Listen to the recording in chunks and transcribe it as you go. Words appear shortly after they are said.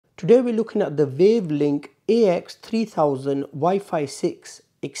Today we're looking at the WAVLINK AX3000 Wi-Fi 6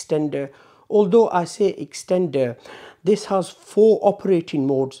 extender. Although I say extender, this has 4 operating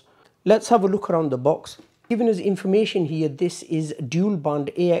modes. Let's have a look around the box. Given us information here, this is dual band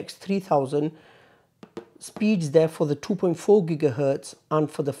AX3000. Speeds there for the 2.4 GHz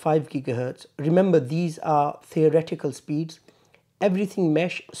and for the 5 GHz. Remember, these are theoretical speeds. Everything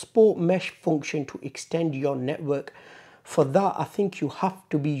mesh, sport mesh function to extend your network. For that, I think you have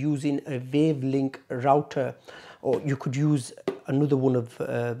to be using a WAVLINK router, or you could use another one of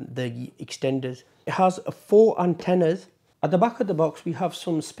the extenders. It has 4 antennas. At the back of the box, we have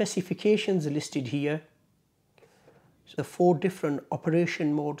some specifications listed here. So 4 different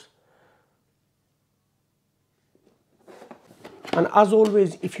operation modes. And as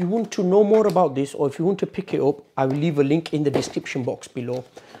always, if you want to know more about this, or if you want to pick it up, I will leave a link in the description box below.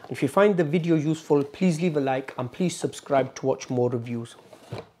 If you find the video useful, please leave a like and please subscribe to watch more reviews.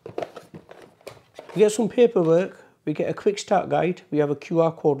 We get some paperwork, we get a quick start guide, we have a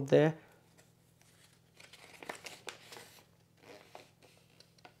QR code there.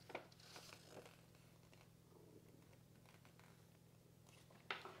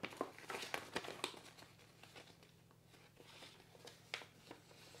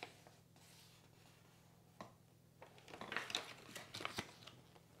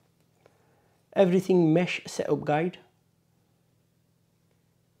 Everything mesh setup guide.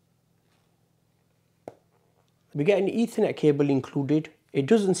 We get an Ethernet cable included. It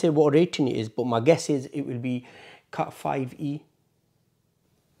doesn't say what rating it is, but my guess is it will be Cat 5e.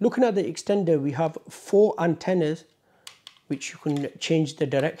 Looking at the extender, we have 4 antennas which you can change the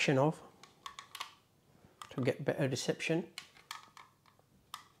direction of to get better reception.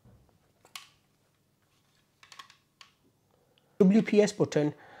 WPS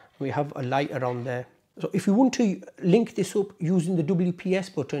button. We have a light around there. So if you want to link this up using the WPS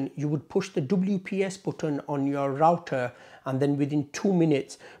button, you would push the WPS button on your router, and then within 2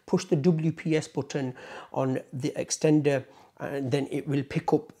 minutes push the WPS button on the extender, and then it will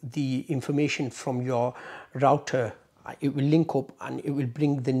pick up the information from your router. It will link up and it will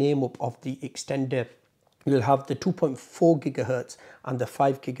bring the name up of the extender. You'll have the 2.4 GHz and the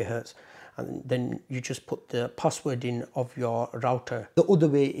 5 GHz. And then you just put the password in of your router. The other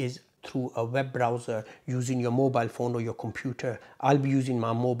way is through a web browser using your mobile phone or your computer. I'll be using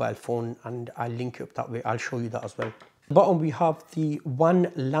my mobile phone and I'll link it up that way. I'll show you that as well. At the bottom we have the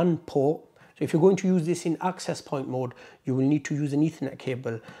WAN LAN port. So if you're going to use this in access point mode, you will need to use an Ethernet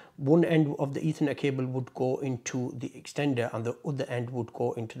cable. One end of the Ethernet cable would go into the extender and the other end would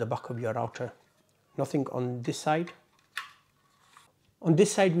go into the back of your router. Nothing on this side. On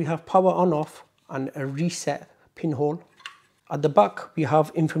this side we have power on off and a reset pinhole. At the back we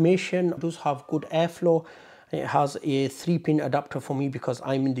have information. It does have good airflow. It has a 3-pin adapter for me because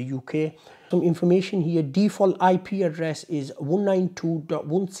I'm in the UK. Some information here. Default IP address is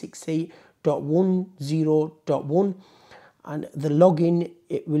 192.168.10.1, and the login,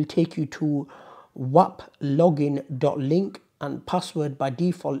 it will take you to waplogin.link, and password by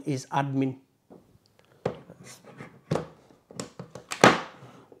default is admin.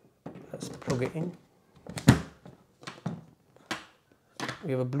 Plug it in.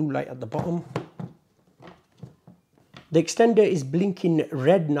 We have a blue light at the bottom. The extender is blinking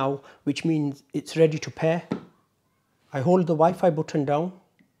red now, which means it's ready to pair. I hold the Wi-Fi button down.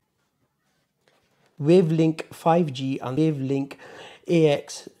 WAVLINK 5G and WAVLINK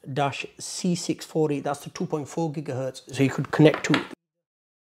AX-C648, that's the 2.4 GHz. So you could connect to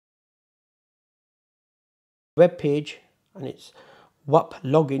web page, and it's WAP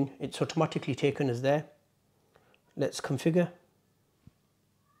login. It's automatically taken as there. Let's configure.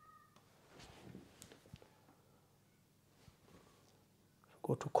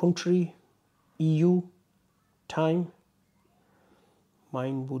 Go to country, EU, time.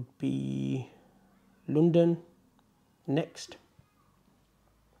 Mine would be London. Next.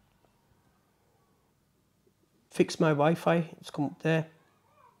 Fix my Wi-Fi. It's come up there.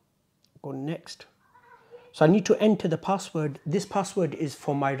 Go next. So I need to enter the password. This password is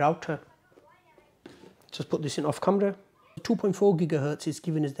for my router. Just put this in off camera. 2.4 GHz is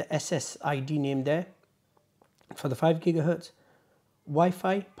given as the SSID name there. For the 5 GHz,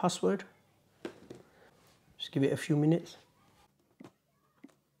 Wi-Fi password. Just give it a few minutes.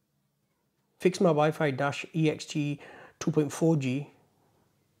 Fix my Wi-Fi -EXT 2.4G.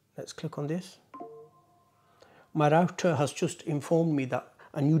 Let's click on this. My router has just informed me that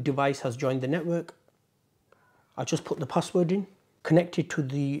a new device has joined the network. I just put the password in, connected to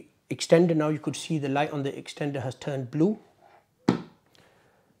the extender. Now you could see the light on the extender has turned blue.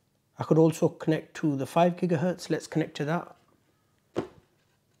 I could also connect to the 5 GHz. Let's connect to that.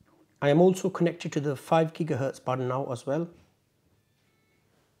 I am also connected to the 5 GHz band now as well.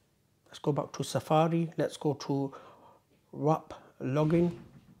 Let's go back to Safari. Let's go to WAP login.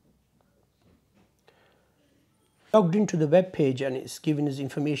 Logged into the web page and it's giving us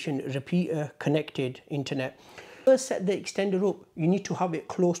information, repeater, connected, internet. First set the extender up, you need to have it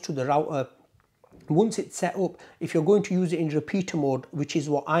close to the router. Once it's set up, if you're going to use it in repeater mode, which is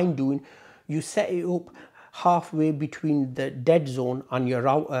what I'm doing, you set it up halfway between the dead zone and your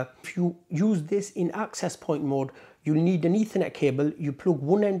router. If you use this in access point mode, you'll need an Ethernet cable. You plug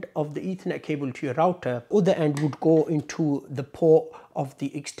one end of the Ethernet cable to your router, other end would go into the port of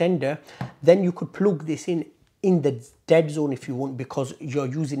the extender. Then you could plug this in the dead zone if you want, because you're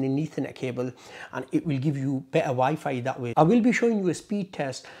using an Ethernet cable, and it will give you better Wi-Fi that way. I will be showing you a speed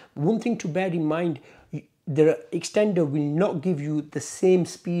test. One thing to bear in mind, the extender will not give you the same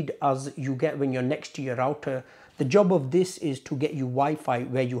speed as you get when you're next to your router. The job of this is to get you Wi-Fi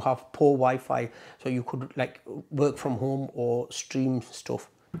where you have poor Wi-Fi, so you could like work from home or stream stuff.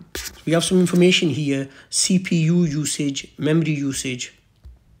 We have some information here: CPU usage, memory usage,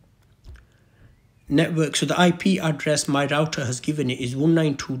 network. So the IP address my router has given it is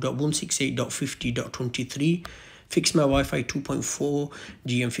 192.168.50.23. Fix my Wi-Fi 2.4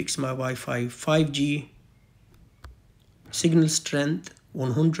 G and fix my Wi-Fi 5G. Signal strength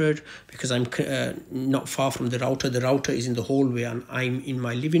 100, because I'm not far from the router. The router is in the hallway and I'm in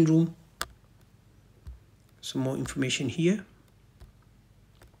my living room. Some more information here.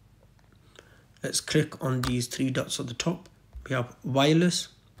 Let's click on these 3 dots at the top. We have wireless.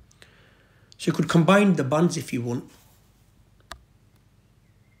 So you could combine the bands if you want.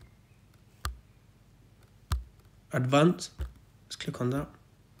 Advanced. Let's click on that.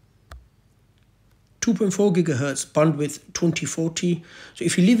 2.4 GHz bandwidth 2040. So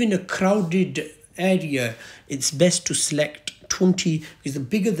if you live in a crowded area, it's best to select 20, because the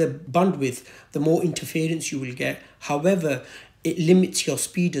bigger the bandwidth, the more interference you will get. However, it limits your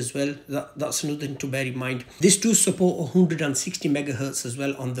speed as well. That's another thing to bear in mind. This does support 160 megahertz as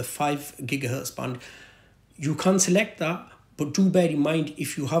well on the 5 GHz band. You can select that, but do bear in mind,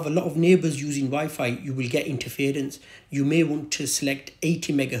 if you have a lot of neighbors using Wi-Fi, you will get interference. You may want to select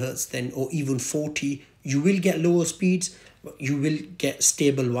 80 megahertz then, or even 40. You will get lower speeds, but you will get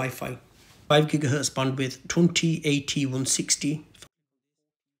stable Wi-Fi. 5 GHz bandwidth, 20, 80, 160.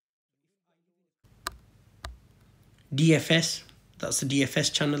 DFS, that's the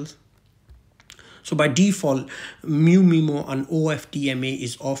DFS channels. So by default, MU-MIMO and OFDMA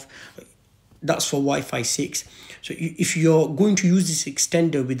is off. That's for Wi-Fi 6. So if you're going to use this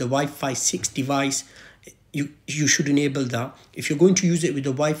extender with the Wi-Fi 6 device, you should enable that. If you're going to use it with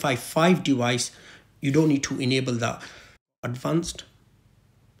the Wi-Fi 5 device, you don't need to enable that. Advanced.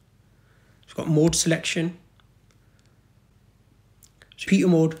 It's got mode selection. Repeater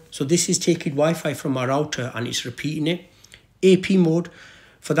mode. So this is taking Wi-Fi from our router and it's repeating it. AP mode.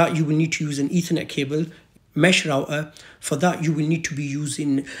 For that, you will need to use an Ethernet cable. Mesh router. For that, you will need to be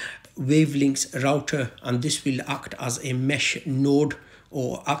using WAVLINK's router, and this will act as a mesh node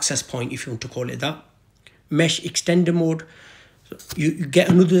or access point if you want to call it that. Mesh extender mode. So you get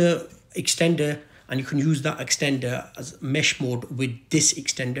another extender and you can use that extender as mesh mode with this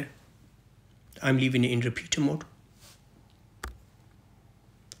extender. I'm leaving it in repeater mode.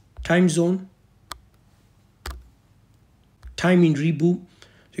 Time zone. Timing reboot.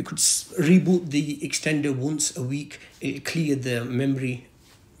 So you could reboot the extender once a week. It'll clear the memory.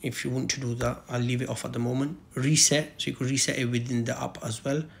 If you want to do that, I'll leave it off at the moment. Reset, so you could reset it within the app as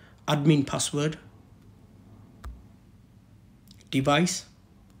well. Admin password. Device.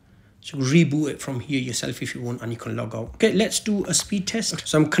 So reboot it from here yourself if you want, and you can log out. Okay, let's do a speed test.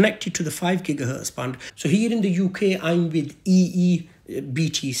 So I'm connected to the 5 GHz band. So here in the UK, I'm with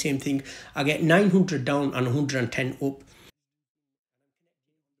BT, same thing. I get 900 down and 110 up.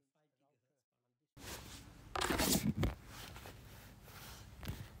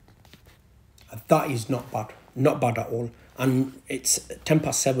 That is not bad at all. And it's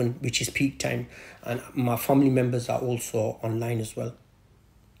 7:10, which is peak time, and my family members are also online as well.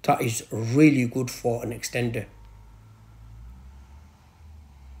 That is really good for an extender.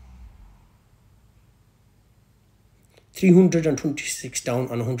 $326 down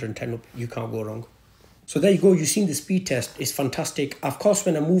and 110 up. You can't go wrong. So there you go. You've seen the speed test. It's fantastic. Of course,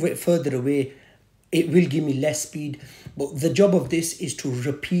 when I move it further away, it will give me less speed, but the job of this is to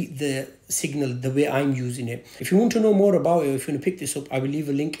repeat the signal the way I'm using it. If you want to know more about it, or if you want to pick this up, I will leave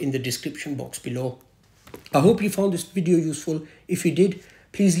a link in the description box below. I hope you found this video useful. If you did,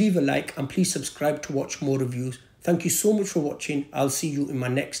 please leave a like and please subscribe to watch more reviews. Thank you so much for watching. I'll see you in my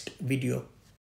next video.